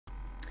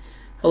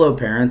Hello,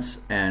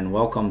 parents, and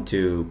welcome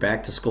to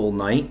Back to School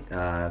Night.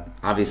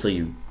 Obviously,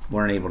 you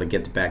weren't able to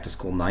get to Back to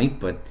School Night,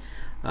 but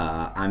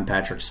I'm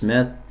Patrick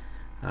Smith.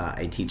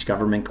 I teach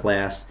government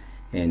class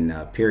in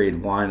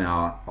period one.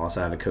 I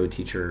also have a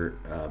co-teacher,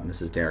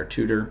 Mrs. Dara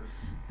Tudor,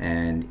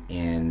 and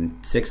in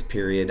sixth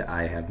period,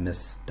 I have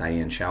Miss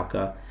Diane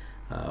Schalka.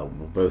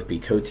 We'll both be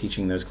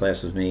co-teaching those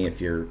classes with me.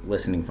 If you're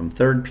listening from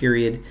third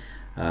period,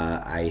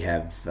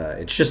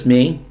 it's just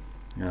me,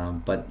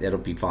 but it'll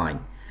be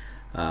fine.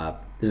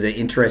 This is an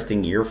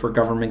interesting year for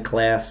government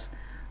class.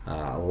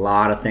 A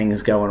lot of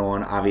things going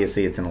on.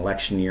 Obviously, it's an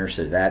election year,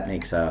 so that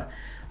makes a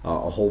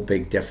whole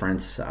big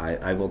difference.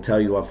 I will tell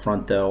you up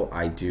front, though,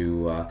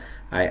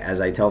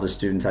 as I tell the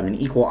students, I'm an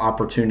equal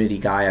opportunity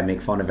guy. I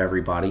make fun of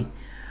everybody.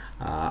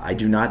 I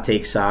do not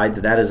take sides.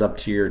 That is up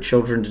to your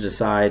children to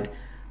decide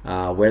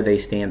where they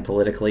stand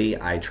politically.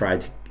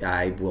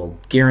 I will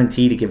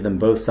guarantee to give them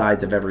both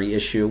sides of every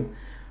issue.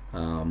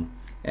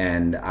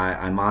 And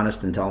I'm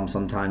honest and tell them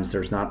sometimes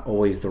there's not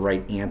always the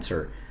right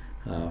answer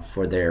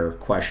for their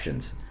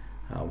questions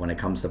when it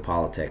comes to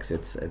politics.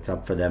 It's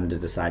up for them to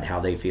decide how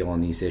they feel on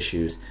these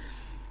issues.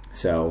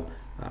 So,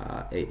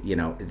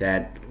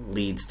 that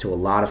leads to a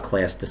lot of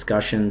class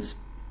discussions.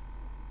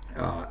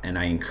 And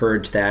I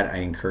encourage that. I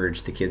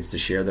encourage the kids to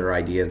share their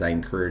ideas. I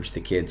encourage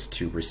the kids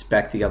to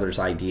respect the other's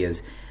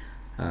ideas,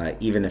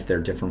 even if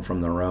they're different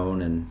from their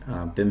own.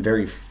 And been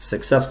very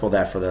successful at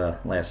that for the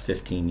last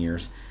 15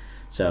 years.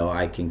 So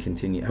I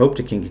hope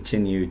to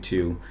continue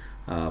to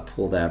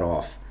pull that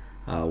off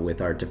with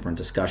our different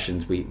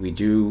discussions. We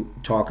do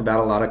talk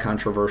about a lot of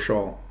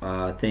controversial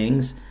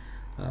things.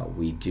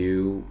 We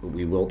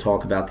will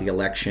talk about the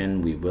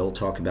election. We will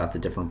talk about the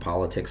different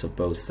politics of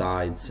both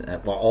sides,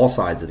 well, all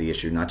sides of the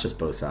issue, not just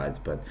both sides,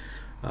 but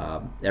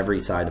every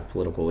side of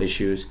political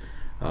issues.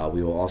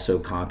 We will also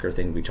conquer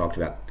things. We talked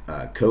about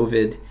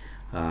COVID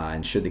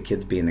and should the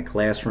kids be in the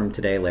classroom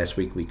today. Last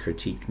week we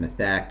critiqued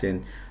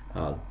Methacton.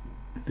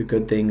 The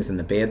good things and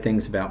the bad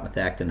things about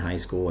Methacton High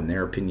School and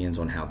their opinions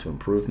on how to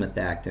improve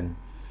Methacton.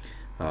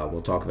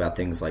 We'll talk about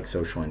things like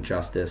social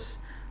injustice,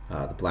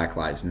 the Black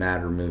Lives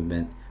Matter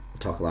movement. We'll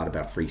talk a lot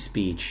about free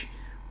speech.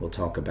 We'll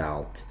talk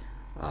about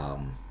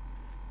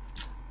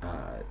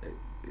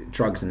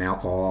drugs and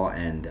alcohol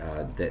and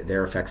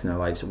their effects in their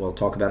lives. We'll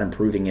talk about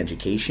improving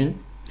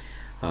education.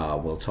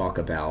 We'll talk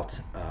about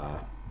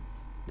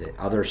the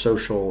other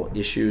social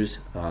issues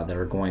that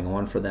are going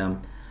on for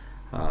them.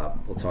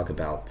 We'll talk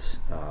about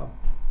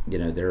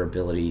their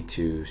ability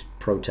to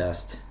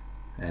protest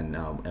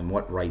and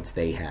what rights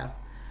they have.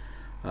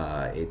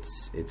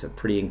 It's a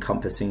pretty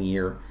encompassing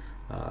year.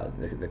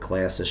 The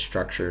class is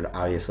structured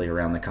obviously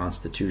around the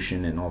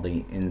Constitution and all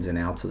the ins and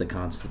outs of the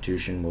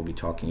Constitution. We'll be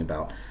talking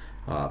about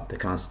the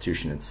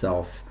Constitution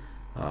itself,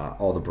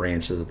 all the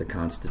branches of the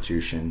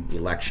Constitution,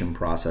 election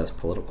process,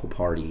 political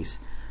parties,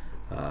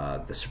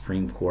 the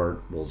Supreme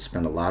Court. We'll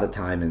spend a lot of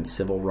time in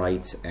civil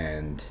rights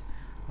and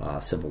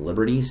civil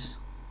liberties.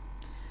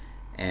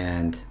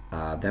 And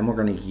then we're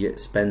going to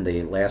spend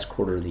the last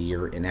quarter of the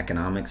year in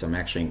economics. I'm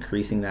actually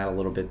increasing that a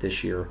little bit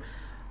this year.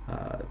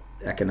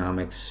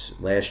 Economics,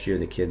 last year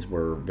the kids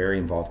were very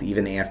involved,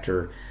 even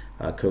after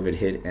COVID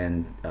hit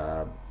and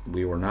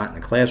we were not in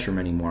the classroom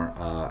anymore.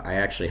 I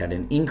actually had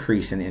an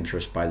increase in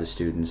interest by the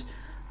students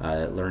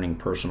learning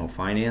personal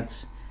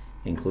finance,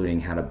 including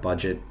how to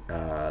budget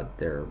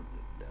their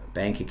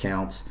bank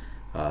accounts,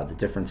 the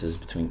differences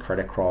between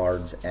credit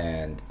cards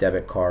and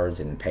debit cards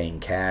and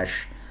paying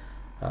cash,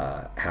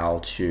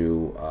 how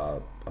to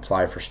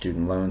apply for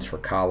student loans for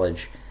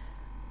college,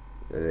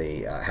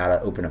 how to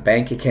open a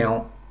bank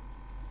account,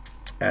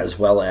 as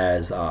well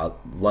as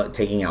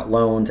taking out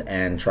loans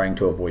and trying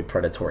to avoid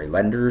predatory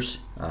lenders,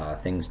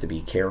 things to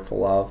be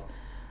careful of.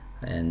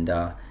 And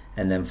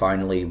then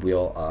finally,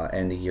 we'll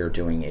end the year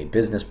doing a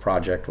business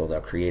project where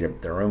they'll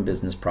create their own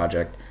business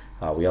project.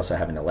 We also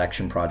have an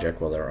election project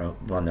where they'll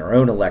run their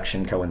own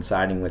election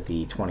coinciding with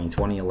the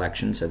 2020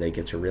 election, so they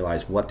get to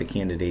realize what the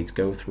candidates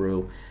go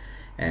through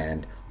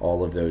and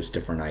all of those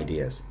different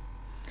ideas.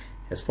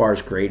 As far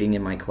as grading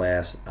in my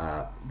class,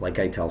 like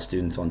I tell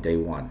students on day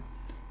one,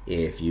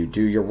 if you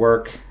do your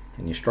work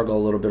and you struggle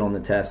a little bit on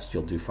the test,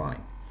 you'll do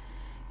fine.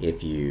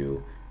 If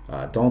you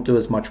don't do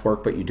as much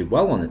work but you do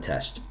well on the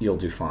test, you'll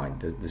do fine.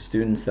 The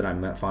students that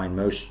I find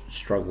most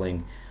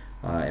struggling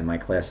in my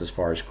class as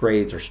far as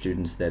grades are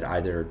students that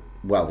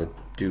that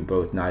do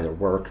both neither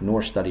work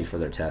nor study for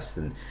their tests,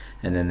 and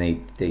then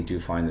they do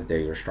find that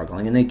they are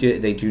struggling, and they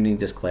do need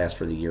this class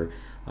for the year.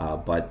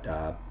 But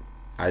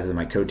either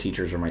my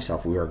co-teachers or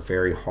myself, we work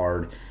very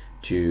hard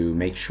to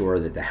make sure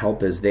that the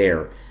help is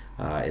there.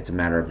 It's a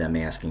matter of them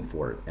asking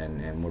for it,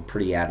 and we're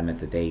pretty adamant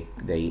that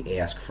they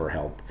ask for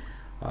help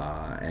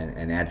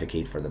and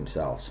advocate for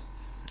themselves.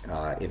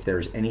 If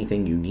there's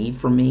anything you need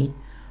from me,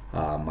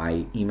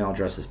 my email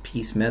address is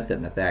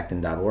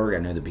psmith@methacton.org. I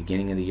know the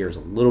beginning of the year is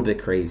a little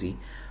bit crazy,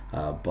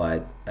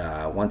 but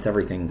once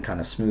everything kind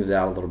of smooths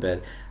out a little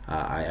bit,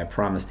 I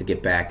promise to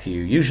get back to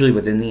you, usually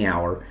within the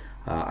hour,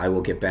 I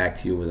will get back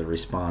to you with a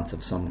response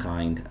of some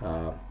kind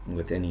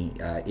with any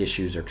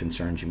issues or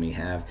concerns you may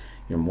have.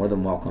 You're more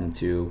than welcome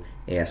to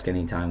ask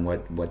anytime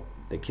what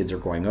the kids are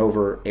going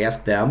over.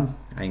 Ask them.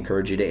 I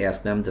encourage you to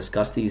ask them,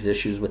 discuss these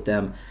issues with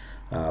them,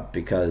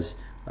 because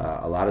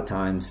a lot of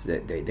times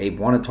they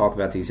want to talk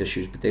about these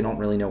issues, but they don't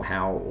really know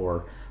how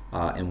or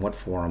in what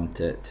forum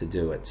to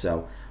do it.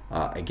 So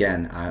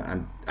again,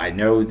 I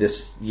know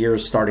this year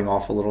is starting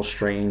off a little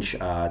strange,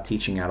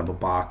 teaching out of a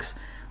box.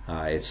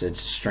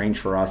 It's strange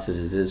for us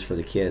as it is for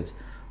the kids.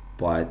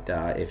 But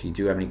if you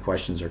do have any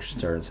questions or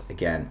concerns,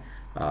 again,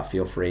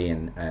 feel free.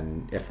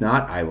 And if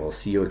not, I will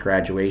see you at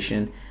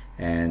graduation.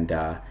 And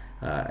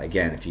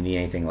again, if you need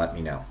anything, let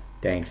me know.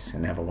 Thanks,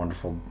 and have a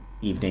wonderful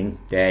evening,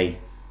 day,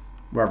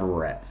 wherever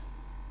we're at.